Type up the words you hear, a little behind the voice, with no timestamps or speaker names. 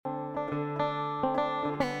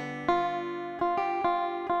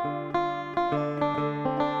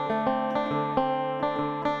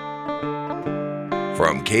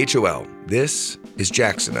From KHOL, this is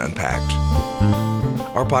Jackson Unpacked,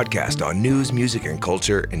 our podcast on news, music, and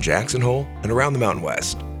culture in Jackson Hole and around the Mountain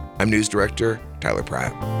West. I'm News Director Tyler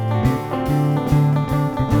Pratt.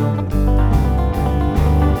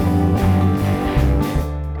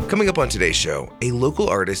 Coming up on today's show, a local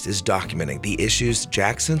artist is documenting the issues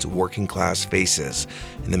Jackson's working class faces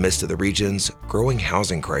in the midst of the region's growing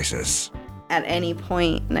housing crisis. At any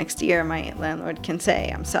point next year, my landlord can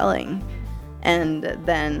say, I'm selling, and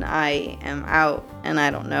then I am out and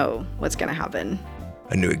I don't know what's going to happen.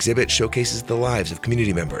 A new exhibit showcases the lives of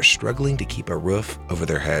community members struggling to keep a roof over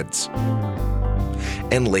their heads.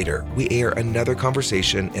 And later, we air another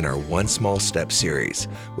conversation in our One Small Step series,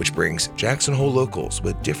 which brings Jackson Hole locals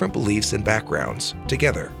with different beliefs and backgrounds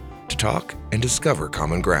together to talk and discover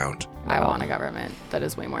common ground. I want a government that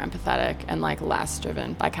is way more empathetic and less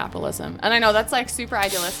driven by capitalism. And I know that's super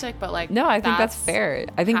idealistic, but no, I think that's fair.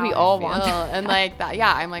 I think we all want that. And that.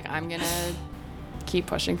 Yeah, I'm going to keep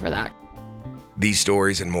pushing for that. These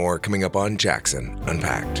stories and more coming up on Jackson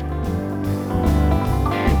Unpacked.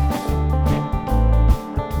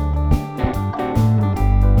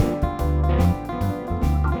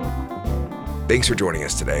 Thanks for joining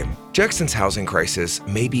us today. Jackson's housing crisis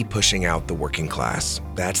may be pushing out the working class.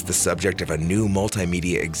 That's the subject of a new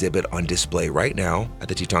multimedia exhibit on display right now at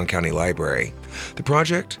the Teton County Library. The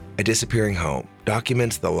project, A Disappearing Home,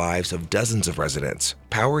 documents the lives of dozens of residents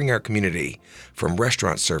powering our community, from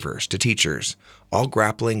restaurant servers to teachers, all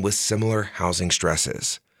grappling with similar housing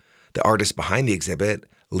stresses. The artist behind the exhibit,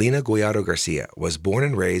 Lina Goyado Garcia, was born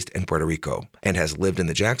and raised in Puerto Rico and has lived in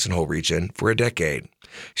the Jackson Hole region for a decade.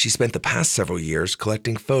 She spent the past several years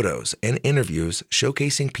collecting photos and interviews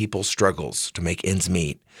showcasing people's struggles to make ends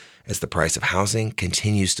meet as the price of housing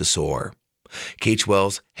continues to soar.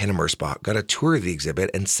 KHOL's Hannah Mersbach got a tour of the exhibit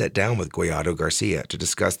and sat down with Goyado Garcia to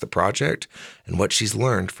discuss the project and what she's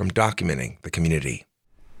learned from documenting the community.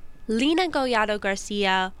 Lina Goyado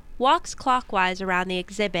Garcia walks clockwise around the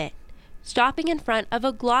exhibit, stopping in front of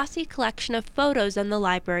a glossy collection of photos on the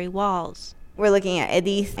library walls. We're looking at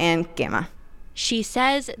Edith and Gemma. She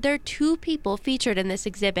says there are two people featured in this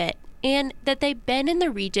exhibit and that they've been in the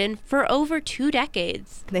region for over 2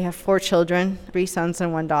 decades. They have 4 children, 3 sons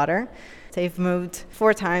and 1 daughter. They've moved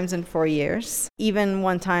 4 times in 4 years. Even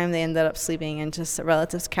one time they ended up sleeping in just a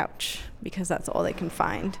relative's couch because that's all they can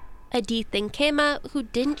find. Edith and Gemma, who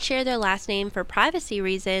didn't share their last name for privacy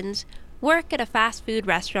reasons, work at a fast food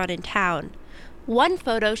restaurant in town. One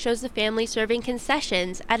photo shows the family serving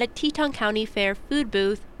concessions at a Teton County Fair food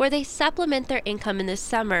booth where they supplement their income in the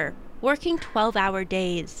summer, working 12-hour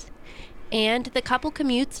days. And the couple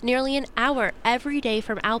commutes nearly an hour every day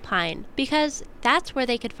from Alpine because that's where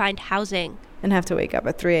they could find housing. And have to wake up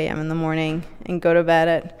at 3 a.m. in the morning and go to bed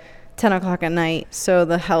at 10 o'clock at night. So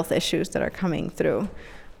the health issues that are coming through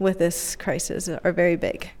with this crisis are very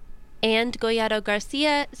big. And Goyado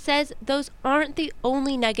Garcia says those aren't the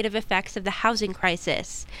only negative effects of the housing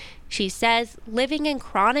crisis. She says living in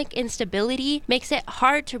chronic instability makes it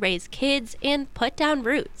hard to raise kids and put down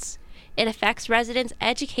roots. It affects residents'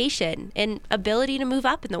 education and ability to move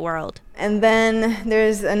up in the world. And then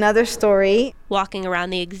there's another story. Walking around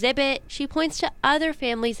the exhibit, she points to other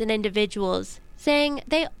families and individuals, saying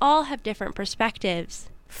they all have different perspectives.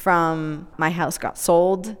 From my house got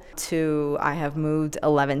sold to I have moved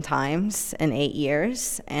 11 times in 8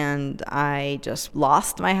 years, and I just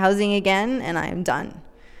lost my housing again, and I'm done,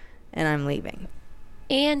 and I'm leaving.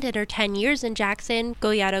 And in her 10 years in Jackson,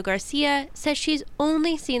 Goyado Garcia says she's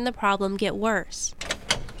only seen the problem get worse.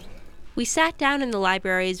 We sat down in the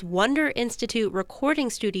library's Wonder Institute recording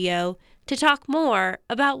studio to talk more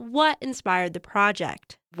about what inspired the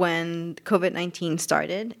project. When COVID-19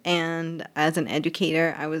 started, and as an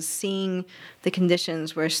educator, I was seeing the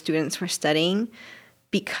conditions where students were studying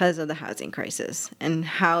because of the housing crisis and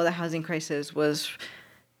how the housing crisis was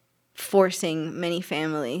forcing many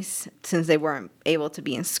families, since they weren't able to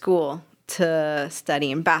be in school, to study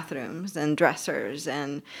in bathrooms and dressers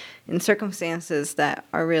and in circumstances that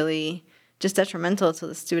are really just detrimental to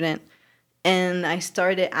the student. And I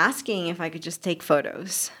started asking if I could just take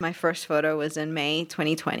photos. My first photo was in May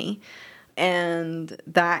 2020, and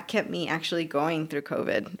that kept me actually going through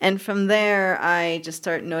COVID. And from there, I just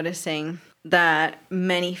started noticing that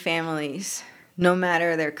many families, no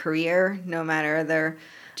matter their career, no matter their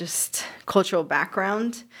just cultural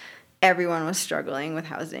background, everyone was struggling with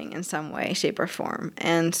housing in some way, shape, or form.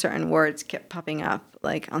 And certain words kept popping up,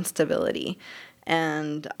 like instability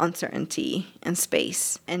and uncertainty and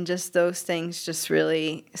space. And just those things just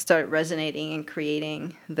really started resonating and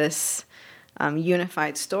creating this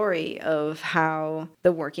unified story of how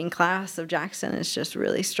the working class of Jackson is just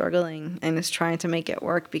really struggling and is trying to make it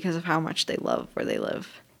work because of how much they love where they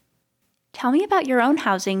live. Tell me about your own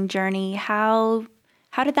housing journey. How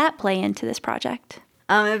did that play into this project?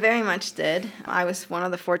 It very much did. I was one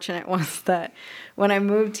of the fortunate ones that when I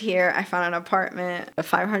moved here, I found an apartment, a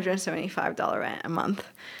 $575 rent a month.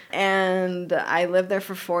 And I lived there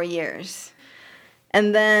for 4 years.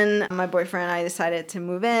 And then my boyfriend and I decided to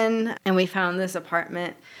move in, and we found this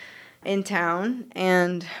apartment in town,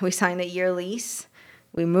 and we signed a year lease.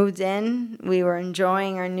 We moved in. We were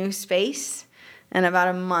enjoying our new space. And about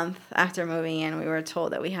a month after moving in, we were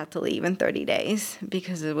told that we had to leave in 30 days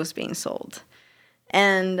because it was being sold.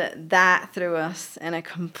 And that threw us in a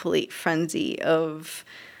complete frenzy of,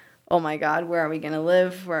 oh my God, where are we going to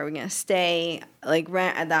live? Where are we going to stay? Like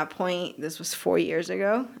rent at that point, this was 4 years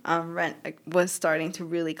ago, rent was starting to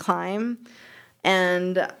really climb.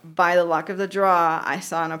 And by the luck of the draw, I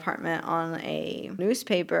saw an apartment on a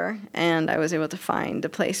newspaper, and I was able to find the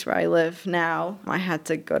place where I live now. I had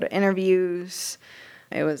to go to interviews.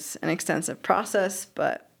 It was an extensive process,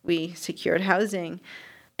 but we secured housing.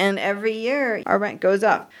 And every year, our rent goes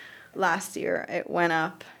up. Last year, it went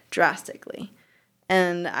up drastically.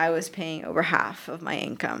 And I was paying over half of my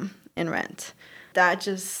income in rent. That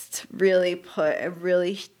just really put a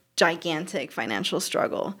really gigantic financial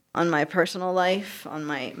struggle on my personal life, on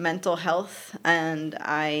my mental health. And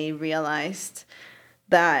I realized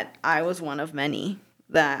that I was one of many,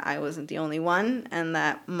 that I wasn't the only one, and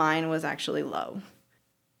that mine was actually low.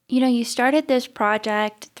 You know, you started this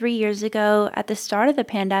project 3 years ago at the start of the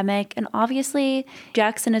pandemic, and obviously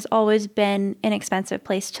Jackson has always been an expensive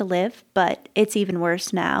place to live, but it's even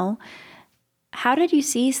worse now. How did you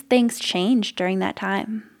see things change during that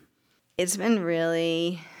time? It's been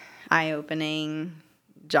really eye-opening,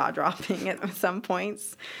 jaw-dropping at some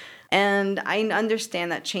points. And I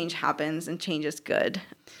understand that change happens and change is good.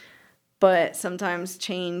 But sometimes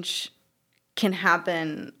change can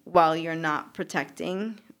happen while you're not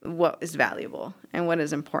protecting what is valuable and what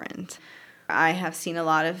is important. I have seen a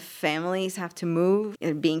lot of families have to move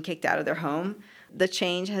and being kicked out of their home. The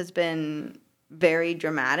change has been very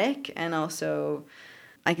dramatic and also,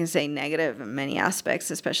 I can say, negative in many aspects,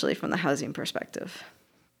 especially from the housing perspective.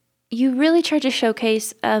 You really try to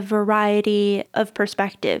showcase a variety of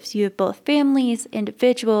perspectives. You have both families,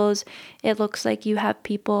 individuals. It looks like you have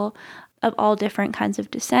people of all different kinds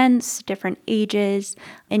of descents, different ages.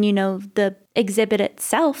 And you know, the exhibit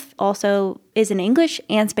itself also is in English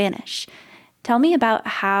and Spanish. Tell me about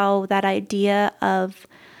how that idea of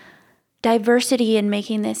diversity and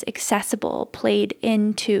making this accessible played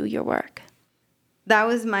into your work. That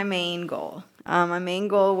was my main goal. My main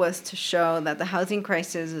goal was to show that the housing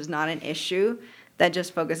crisis is not an issue that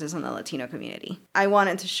just focuses on the Latino community. I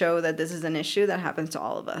wanted to show that this is an issue that happens to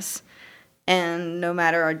all of us. And no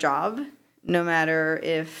matter our job, no matter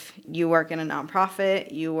if you work in a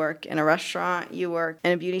nonprofit, you work in a restaurant, you work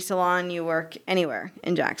in a beauty salon, you work anywhere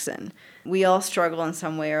in Jackson, we all struggle in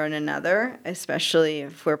some way or in another, especially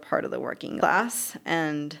if we're part of the working class.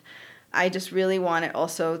 And I just really wanted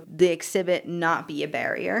also the exhibit not be a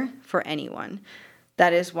barrier for anyone.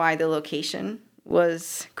 That is why the location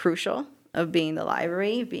was crucial, of being the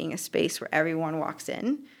library, being a space where everyone walks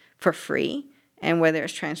in for free and where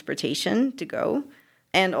there's transportation to go.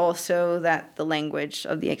 And also that the language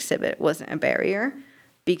of the exhibit wasn't a barrier,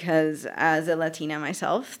 because as a Latina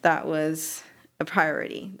myself, that was a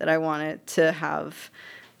priority, that I wanted to have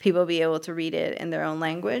people be able to read it in their own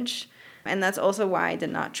language. And that's also why I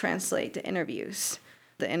did not translate the interviews.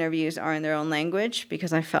 The interviews are in their own language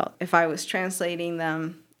because I felt if I was translating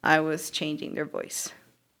them, I was changing their voice.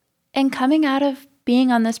 And coming out of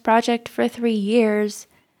being on this project for 3 years,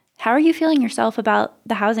 how are you feeling yourself about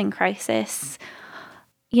the housing crisis?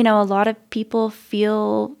 You know, a lot of people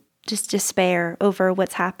feel just despair over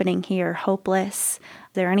what's happening here, hopeless.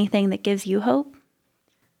 Is there anything that gives you hope?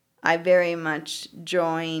 I very much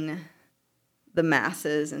join the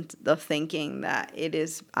masses and the thinking that it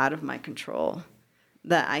is out of my control,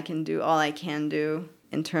 that I can do all I can do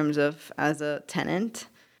in terms of as a tenant,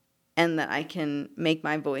 and that I can make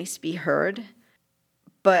my voice be heard.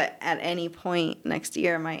 But at any point next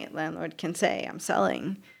year, my landlord can say, I'm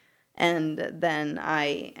selling. And then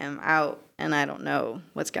I am out and I don't know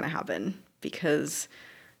what's going to happen, because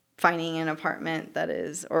finding an apartment that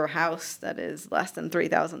is, or a house that is less than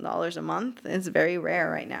 $3,000 a month is very rare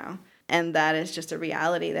right now. And that is just a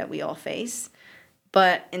reality that we all face.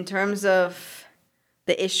 But in terms of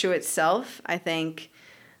the issue itself, I think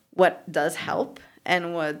what does help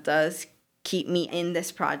and what does keep me in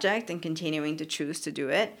this project and continuing to choose to do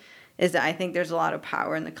it is that I think there's a lot of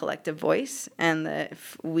power in the collective voice, and that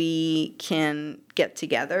if we can get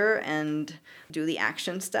together and do the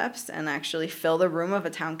action steps and actually fill the room of a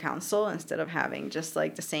town council instead of having just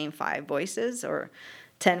like the same 5 voices or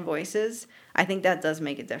 10 voices, I think that does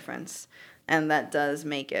make a difference, and that does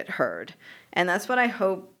make it heard. And that's what I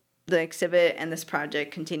hope the exhibit and this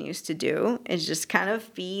project continues to do, is just kind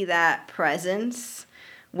of be that presence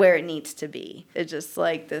where it needs to be. It's just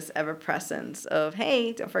like this ever-presence of,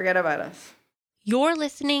 hey, don't forget about us. You're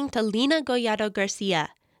listening to Lina Goyado Garcia,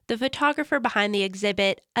 the photographer behind the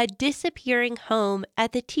exhibit, A Disappearing Home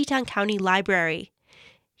at the Teton County Library.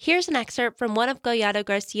 Here's an excerpt from one of Goyado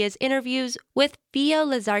Garcia's interviews with Fio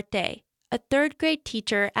Lazarte, a 3rd grade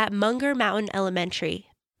teacher at Munger Mountain Elementary.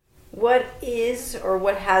 What is, or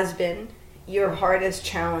what has been, your hardest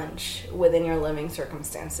challenge within your living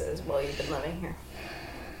circumstances while you've been living here?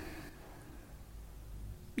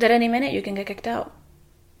 That any minute you can get kicked out.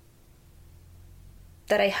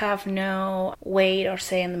 That I have no weight or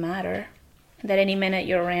say in the matter. That any minute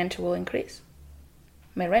your rent will increase.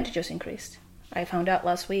 My rent just increased. I found out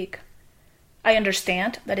last week. I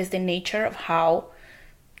understand that is the nature of how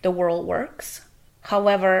the world works.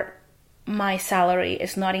 However, my salary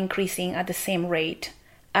is not increasing at the same rate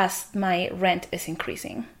as my rent is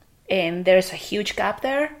increasing. And there's a huge gap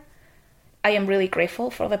there. I am really grateful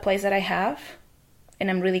for the place that I have. And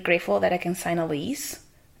I'm really grateful that I can sign a lease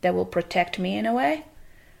that will protect me in a way.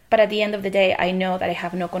 But at the end of the day, I know that I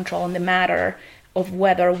have no control in the matter of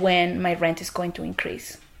whether or when my rent is going to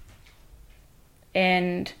increase.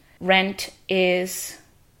 And rent is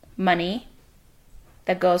money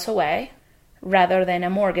that goes away rather than a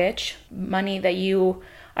mortgage, money that you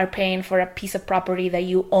are paying for a piece of property that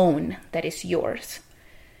you own, that is yours.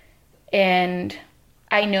 And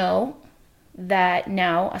I know that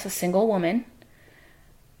now, as a single woman,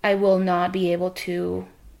 I will not be able to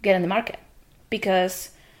get in the market because,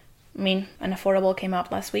 an affordable came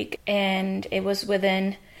out last week and it was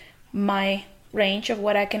within my range of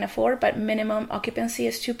what I can afford, but minimum occupancy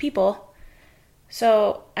is 2 people.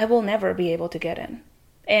 So I will never be able to get in.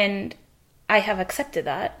 And I have accepted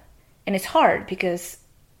that. And it's hard because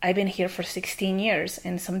I've been here for 16 years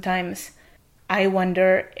and sometimes I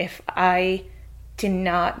wonder if I did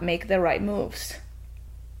not make the right moves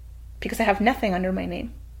because I have nothing under my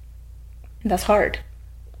name. And that's hard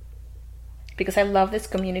because I love this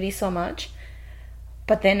community so much.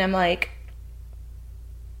 But then I'm like,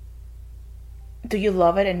 do you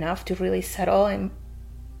love it enough to really settle and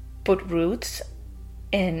put roots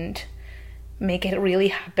and make it really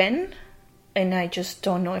happen? And I just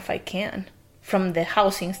don't know if I can from the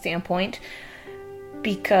housing standpoint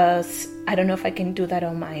because I don't know if I can do that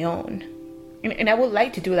on my own. And I would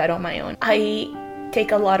like to do that on my own. I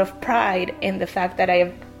take a lot of pride in the fact that I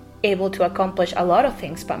am able to accomplish a lot of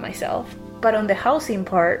things by myself. But on the housing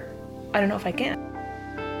part, I don't know if I can.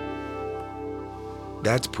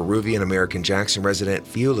 That's Peruvian-American Jackson resident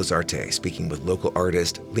Fio Lazarte speaking with local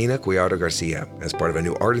artist Lina Goyado Garcia as part of a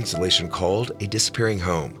new art installation called A Disappearing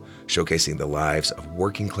Home, showcasing the lives of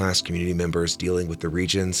working-class community members dealing with the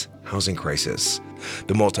region's housing crisis.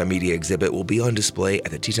 The multimedia exhibit will be on display at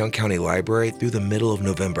the Teton County Library through the middle of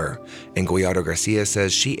November, and Goyado Garcia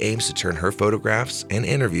says she aims to turn her photographs and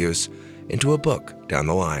interviews into a book down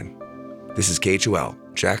the line. This is KHOL,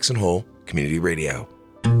 Jackson Hole Community Radio.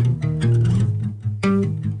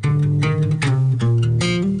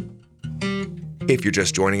 If you're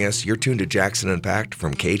just joining us, you're tuned to Jackson Unpacked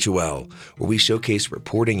from KHOL, where we showcase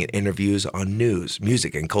reporting and interviews on news,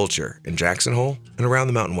 music, and culture in Jackson Hole and around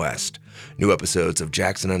the Mountain West. New episodes of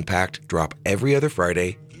Jackson Unpacked drop every other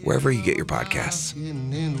Friday, wherever you get your podcasts.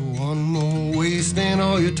 One more wasting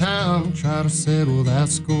all your time, try to settle that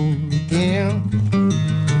score again.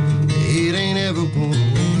 It ain't ever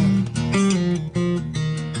gonna win.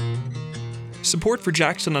 Support for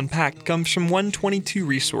Jackson Unpacked comes from 122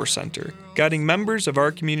 Resource Center, guiding members of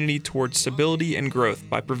our community towards stability and growth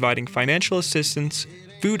by providing financial assistance,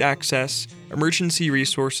 food access, emergency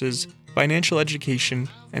resources, financial education,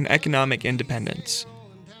 and economic independence.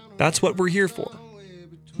 That's what we're here for.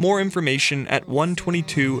 More information at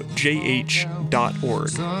 122jh.org.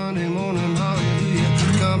 Sunday morning,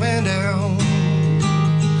 hallelujah, coming down.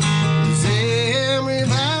 Sam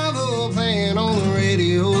Revival playing on the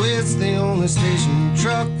radio. It's the only station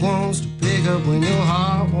truck wants to pick up when your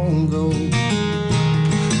heart won't go. When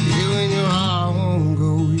your heart won't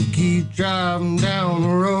go, you keep driving down the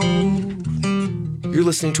road. You're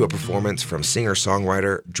listening to a performance from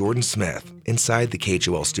singer-songwriter Jordan Smith inside the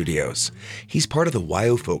KHOL studios. He's part of the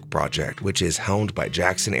Wyo Folk Project, which is helmed by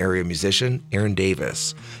Jackson area musician Aaron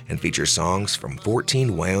Davis and features songs from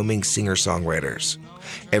 14 Wyoming singer-songwriters.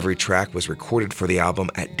 Every track was recorded for the album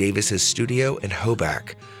at Davis's studio in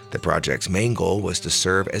Hoback. The project's main goal was to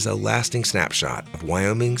serve as a lasting snapshot of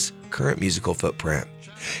Wyoming's current musical footprint.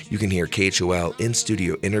 You can hear KHOL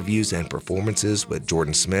in-studio interviews and performances with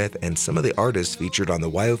Jordan Smith and some of the artists featured on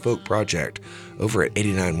the WyoFolk project over at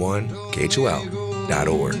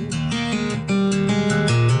 891khol.org.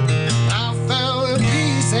 I found a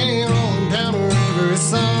piece hanging on down a river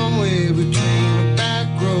somewhere between a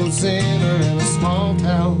back road center and a small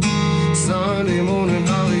town. Sunday morning,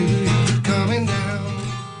 hallelujah, coming down.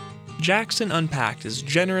 Jackson Unpacked is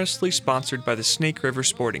generously sponsored by the Snake River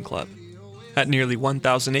Sporting Club. At nearly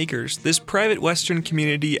 1,000 acres, this private western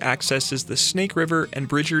community accesses the Snake River and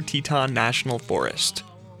Bridger-Teton National Forest,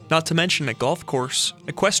 not to mention a golf course,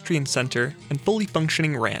 equestrian center, and fully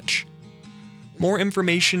functioning ranch. More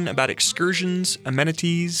information about excursions,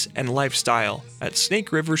 amenities, and lifestyle at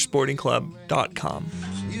snakeriversportingclub.com.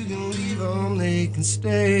 You can leave them, they can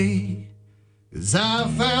stay. 'Cause I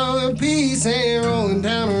found a piece hanging rolling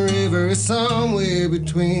down a river somewhere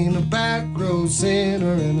between a back road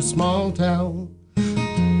center and a small town.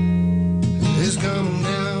 It's coming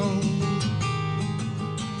down.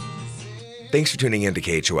 Thanks for tuning in to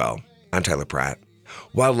KHOL. I'm Tyler Pratt.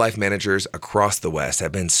 Wildlife managers across the West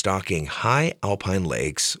have been stocking high alpine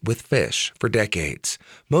lakes with fish for decades,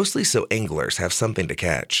 mostly so anglers have something to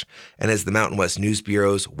catch. And as the Mountain West News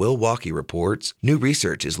Bureau's Will Walkie reports, new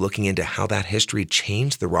research is looking into how that history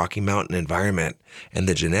changed the Rocky Mountain environment and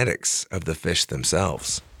the genetics of the fish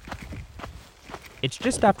themselves. It's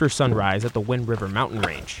just after sunrise at the Wind River Mountain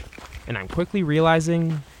Range, and I'm quickly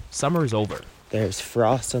realizing summer's over. There's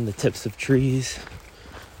frost on the tips of trees.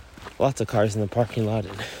 Lots of cars in the parking lot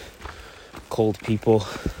and cold people.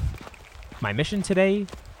 My mission today,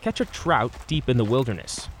 catch a trout deep in the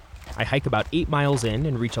wilderness. I hike about 8 miles in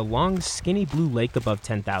and reach a long, skinny blue lake above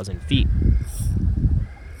 10,000 feet.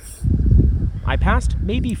 I passed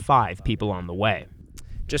maybe 5 people on the way.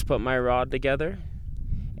 Just put my rod together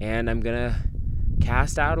and I'm gonna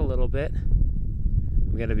cast out a little bit.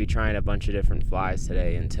 I'm gonna be trying a bunch of different flies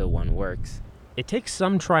today until one works. It takes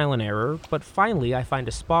some trial and error, but finally I find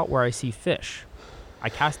a spot where I see fish. I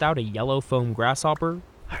cast out a yellow foam grasshopper.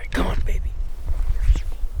 All right, come on, baby.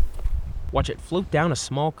 Watch it float down a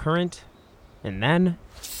small current, and then...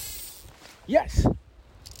 Yes!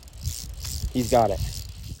 He's got it.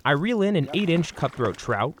 I reel in an 8-inch cutthroat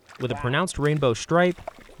trout with a pronounced rainbow stripe,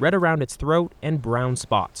 red around its throat, and brown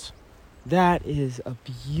spots. That is a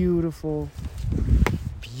beautiful,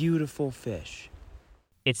 beautiful fish.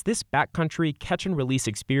 It's this backcountry catch-and-release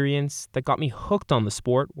experience that got me hooked on the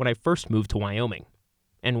sport when I first moved to Wyoming,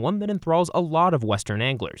 and one that enthralls a lot of Western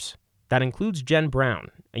anglers. That includes Jen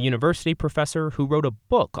Brown, a university professor who wrote a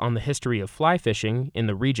book on the history of fly fishing in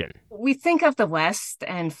the region. We think of the West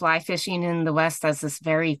and fly fishing in the West as this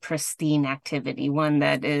very pristine activity, one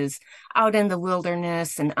that is out in the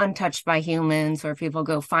wilderness and untouched by humans, where people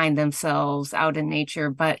go find themselves out in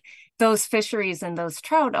nature. But those fisheries and those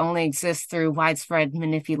trout only exist through widespread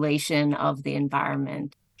manipulation of the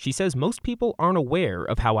environment. She says most people aren't aware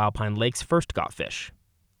of how alpine lakes first got fish.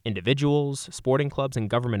 Individuals, sporting clubs, and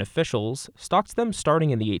government officials stocked them starting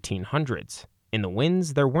in the 1800s. In the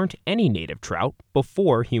winds, there weren't any native trout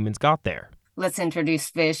before humans got there. Let's introduce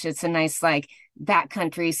fish. It's a nice,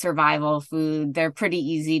 backcountry survival food. They're pretty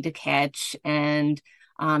easy to catch, and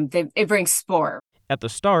it brings sport. At the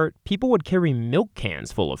start, people would carry milk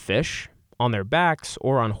cans full of fish on their backs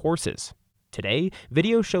or on horses. Today,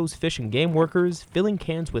 video shows fish and game workers filling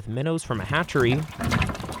cans with minnows from a hatchery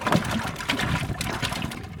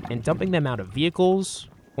and dumping them out of vehicles,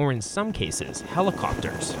 or in some cases,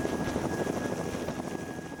 helicopters.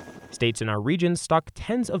 States in our region stock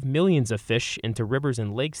tens of millions of fish into rivers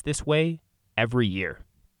and lakes this way every year.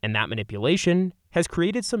 And that manipulation has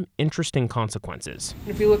created some interesting consequences.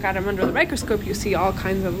 If you look at them under the microscope, you see all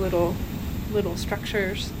kinds of little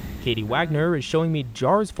structures. Katie Wagner is showing me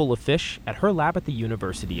jars full of fish at her lab at the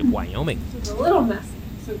University of Wyoming. It's a little messy,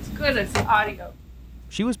 so it's good as audio.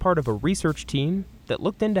 She was part of a research team that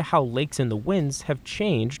looked into how lakes in the winds have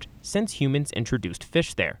changed since humans introduced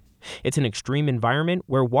fish there. It's an extreme environment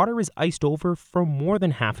where water is iced over for more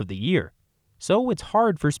than half of the year. So it's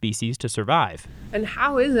hard for species to survive. And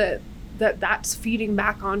how is it that that's feeding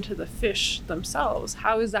back onto the fish themselves?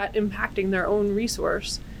 How is that impacting their own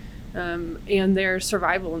resource and their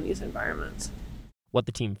survival in these environments? What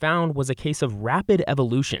the team found was a case of rapid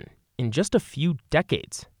evolution in just a few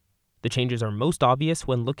decades. The changes are most obvious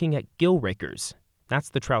when looking at gill rakers. That's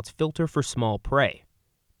the trout's filter for small prey.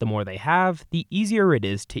 The more they have, the easier it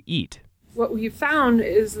is to eat. What we found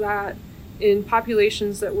is that in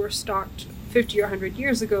populations that were stocked 50 or 100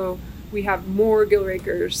 years ago, we have more gill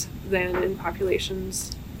rakers than in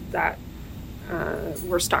populations that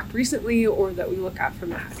were stocked recently or that we look at from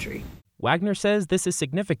the hatchery. Wagner says this is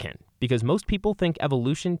significant because most people think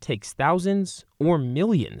evolution takes thousands or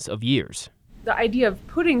millions of years. The idea of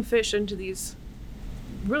putting fish into these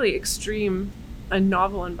really extreme and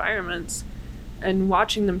novel environments and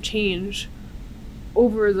watching them change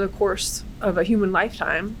over the course of a human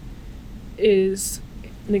lifetime is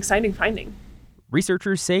an exciting finding.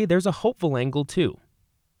 Researchers say there's a hopeful angle too,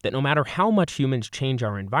 that no matter how much humans change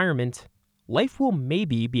our environment, life will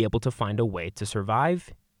maybe be able to find a way to survive,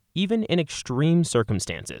 even in extreme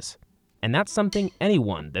circumstances. And that's something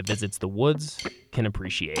anyone that visits the woods can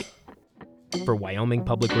appreciate. For Wyoming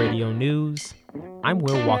Public Radio News, I'm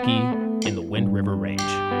Will Waukee in the Wind River Range.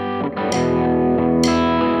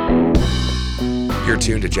 You're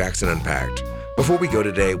tuned to Jackson Unpacked. Before we go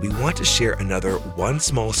today, we want to share another One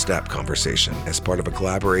Small Step conversation as part of a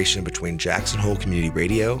collaboration between Jackson Hole Community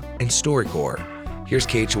Radio and StoryCorps. Here's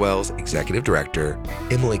KHOL's Executive Director,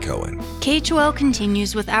 Emily Cohen. KHOL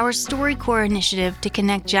continues with our StoryCorps initiative to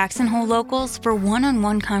connect Jackson Hole locals for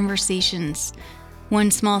one-on-one conversations. One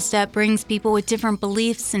Small Step brings people with different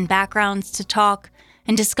beliefs and backgrounds to talk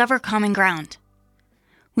and discover common ground.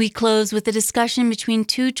 We close with a discussion between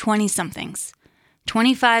two 20-somethings,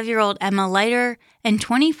 25-year-old Emma Leiter and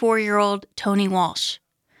 24-year-old Tony Walsh.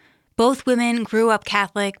 Both women grew up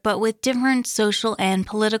Catholic but with different social and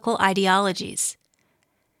political ideologies.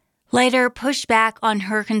 Leiter pushed back on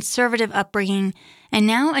her conservative upbringing and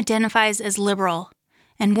now identifies as liberal.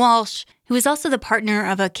 And Walsh, who is also the partner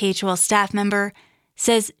of a KHOL staff member,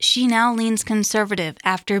 says she now leans conservative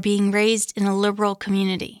after being raised in a liberal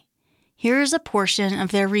community. Here's a portion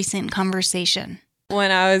of their recent conversation. When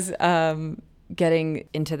I was getting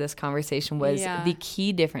into this conversation was the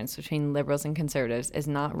key difference between liberals and conservatives is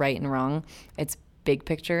not right and wrong. It's big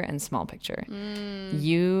picture and small picture.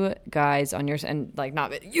 You guys on your, and like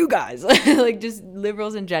not you guys, like just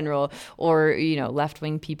liberals in general, or, you know,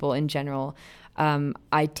 left-wing people in general,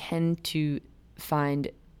 I tend to find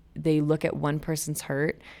they look at one person's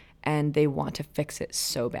hurt and they want to fix it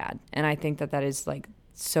so bad. And I think that that is like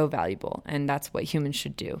so valuable, and that's what humans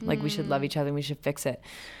should do. Like we should love each other and we should fix it.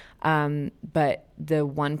 But the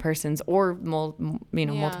one person's or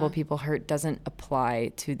multiple people hurt doesn't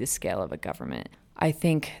apply to the scale of a government. I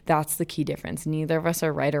think that's the key difference. Neither of us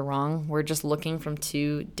are right or wrong. We're just looking from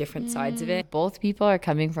two different sides of it. Both people are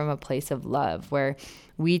coming from a place of love where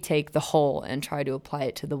we take the whole and try to apply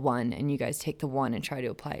it to the one, and you guys take the one and try to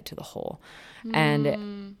apply it to the whole.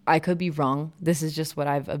 And I could be wrong. This is just what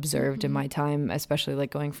I've observed in my time, especially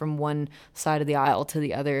like going from one side of the aisle to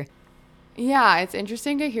the other. Yeah, it's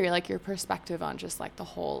interesting to hear like your perspective on just like the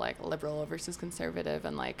whole like liberal versus conservative,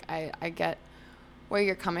 and like I get where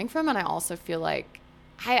you're coming from, and I also feel like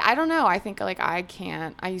I don't know, I think like I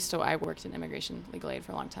worked in immigration legal aid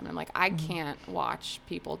for a long time, and I'm like I can't watch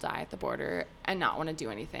people die at the border and not want to do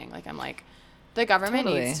anything. Like I'm like the government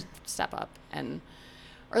needs to step up, and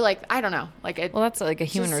or like I don't know, like it. Well, that's like a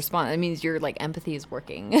human response. It means your like empathy is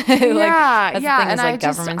working. Like, that's the thing is like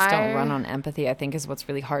governments don't run on empathy. I think is what's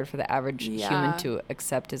really hard for the average human to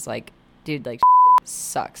accept is like, dude, like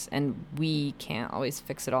sucks, and we can't always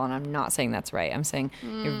fix it all. And I'm not saying that's right. I'm saying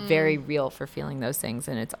you're very real for feeling those things,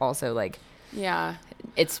 and it's also like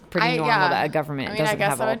it's pretty normal that a government doesn't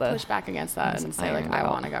have all the. I guess I would push back against that and say like I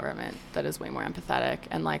want a government that is way more empathetic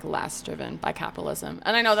and like less driven by capitalism.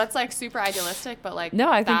 And I know that's like super idealistic, but like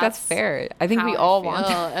no, I think that's fair. I think we all want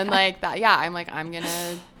that. And like that. Yeah, I'm like I'm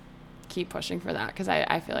gonna keep pushing for that because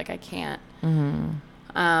I feel like I can't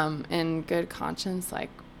in good conscience like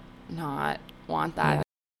not want that.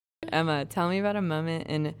 Emma, tell me about a moment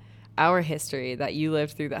in our history that you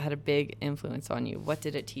lived through that had a big influence on you. What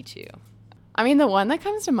did it teach you? I mean, the one that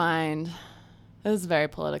comes to mind, it was very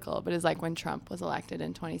political, but is like when Trump was elected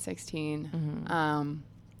in 2016. I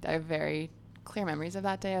have very clear memories of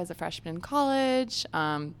that day. I was a freshman in college,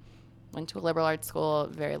 went to a liberal arts school,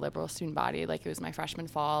 very liberal student body. Like it was my freshman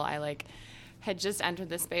fall. I like had just entered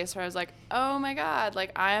this space where I was like, oh my God,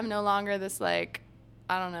 like I am no longer this like,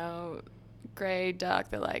 I don't know, gray duck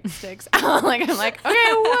that like sticks out. Like I'm like, okay,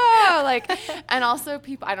 whoa, like, and also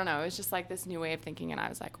people, I don't know, it was just like this new way of thinking, and I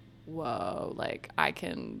was like, whoa, like I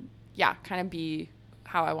can kind of be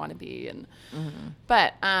how I want to be. And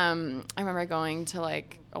but I remember going to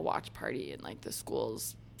like a watch party in like the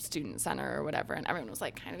school's student center or whatever, and everyone was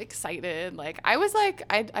like kind of excited. Like I was like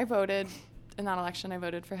I voted in that election. I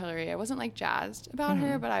voted for Hillary. I wasn't like jazzed about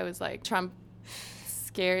her, but I was like, Trump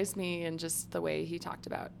scares me, and just the way he talked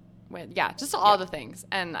about just all the things.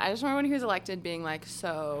 And I just remember when he was elected being like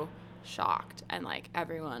so shocked, and like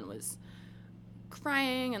everyone was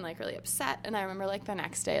crying and like really upset. And I remember like the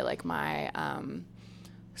next day, like my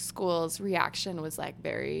school's reaction was like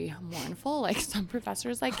very mournful. Like some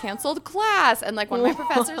professors like canceled class, and like one of my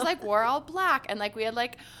professors like wore all black, and like we had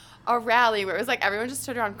like a rally where it was like everyone just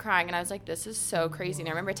stood around crying, and I was like, this is so crazy. And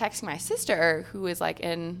I remember texting my sister, who was like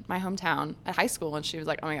in my hometown at high school, and she was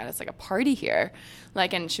like, oh my God, it's like a party here.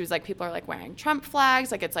 Like, and she was like, people are like wearing Trump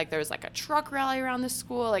flags. Like, it's like there's like a truck rally around the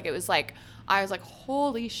school. Like, it was like, I was like,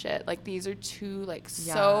 holy shit. Like, these are two like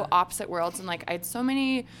so opposite worlds. And like I had so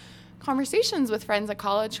many conversations with friends at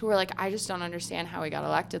college who were like, I just don't understand how he got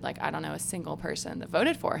elected. Like, I don't know a single person that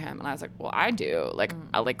voted for him. And I was like, well, I do. Like,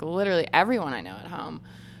 like literally everyone I know at home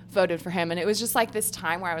voted for him. And it was just like this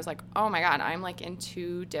time where I was like, oh my God, I'm like in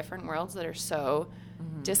two different worlds that are so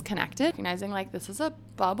disconnected. Recognizing like this is a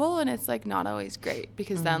bubble, and it's like not always great,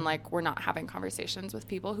 because then like we're not having conversations with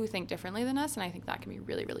people who think differently than us, and I think that can be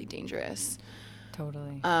really, really dangerous.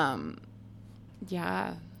 Totally.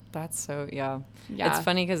 Yeah. That's so, It's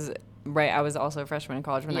funny because, I was also a freshman in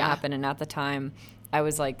college when that happened, and at the time I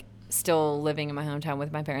was like still living in my hometown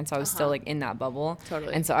with my parents, so I was still like in that bubble.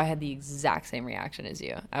 Totally. And so I had the exact same reaction as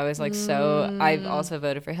you. I was like, I also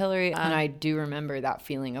voted for Hillary, and I do remember that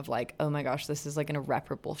feeling of like, oh my gosh, this is like an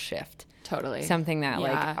irreparable shift. Totally. Something that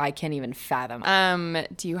like I can't even fathom.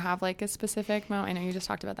 Do you have like a specific moment? I know you just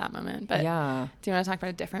talked about that moment, but do you want to talk about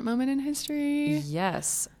a different moment in history?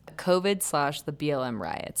 Yes. COVID / the BLM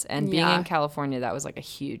riots, and being in California, that was like a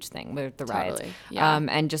huge thing with the riots.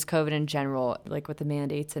 And just COVID in general, like with the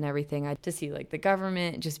mandates and everything. I to see like the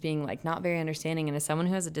government just being like not very understanding. And as someone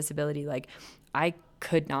who has a disability, like I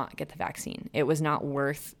could not get the vaccine. It was not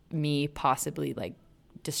worth me possibly like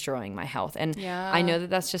destroying my health. And I know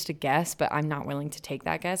that that's just a guess, but I'm not willing to take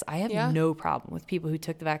that guess. I have no problem with people who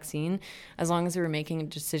took the vaccine as long as they were making a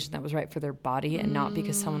decision that was right for their body and not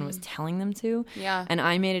because someone was telling them to. And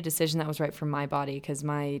I made a decision that was right for my body because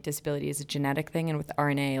my disability is a genetic thing, and with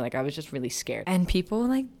RNA, like I was just really scared. And people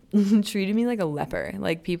like treated me like a leper.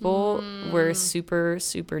 Like people were super,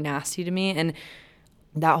 super nasty to me. And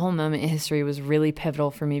that whole moment in history was really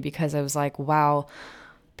pivotal for me because I was like, wow,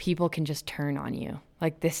 people can just turn on you.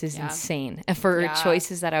 Like, this is insane. And for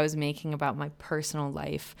choices that I was making about my personal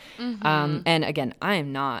life. And again, I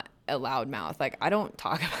am not a loudmouth. Like, I don't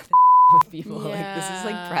talk about this with people. Like, this is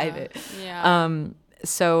like private.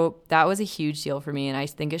 So that was a huge deal for me. And I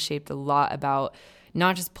think it shaped a lot about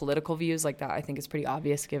not just political views like that. I think it's pretty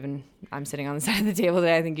obvious given I'm sitting on the side of the table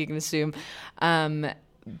that I think you can assume.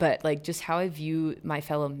 But like just how I view my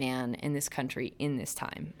fellow man in this country in this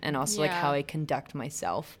time, and also like how I conduct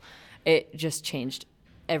myself. It just changed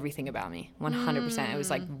everything about me, 100%. It was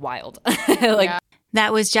like wild.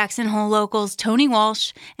 That was Jackson Hole locals Tony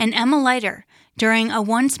Walsh and Emma Leiter during a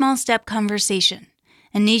One Small Step conversation,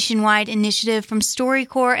 a nationwide initiative from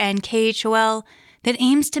StoryCorps and KHOL that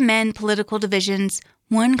aims to mend political divisions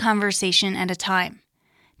one conversation at a time.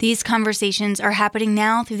 These conversations are happening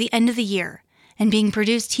now through the end of the year and being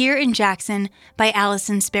produced here in Jackson by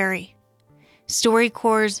Allison Sperry.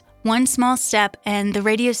 StoryCorps' One Small Step and the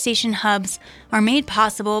radio station hubs are made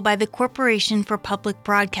possible by the Corporation for Public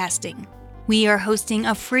Broadcasting. We are hosting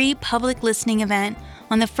a free public listening event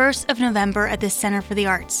on the 1st of November at the Center for the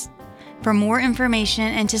Arts. For more information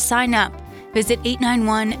and to sign up, visit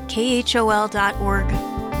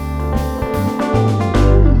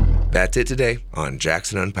 891khol.org. That's it today on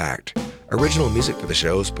Jackson Unpacked. Original music for the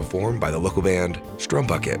show is performed by the local band Strum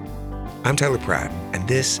Bucket. I'm Tyler Pratt, and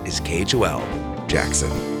this is KHOL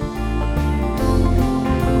Jackson.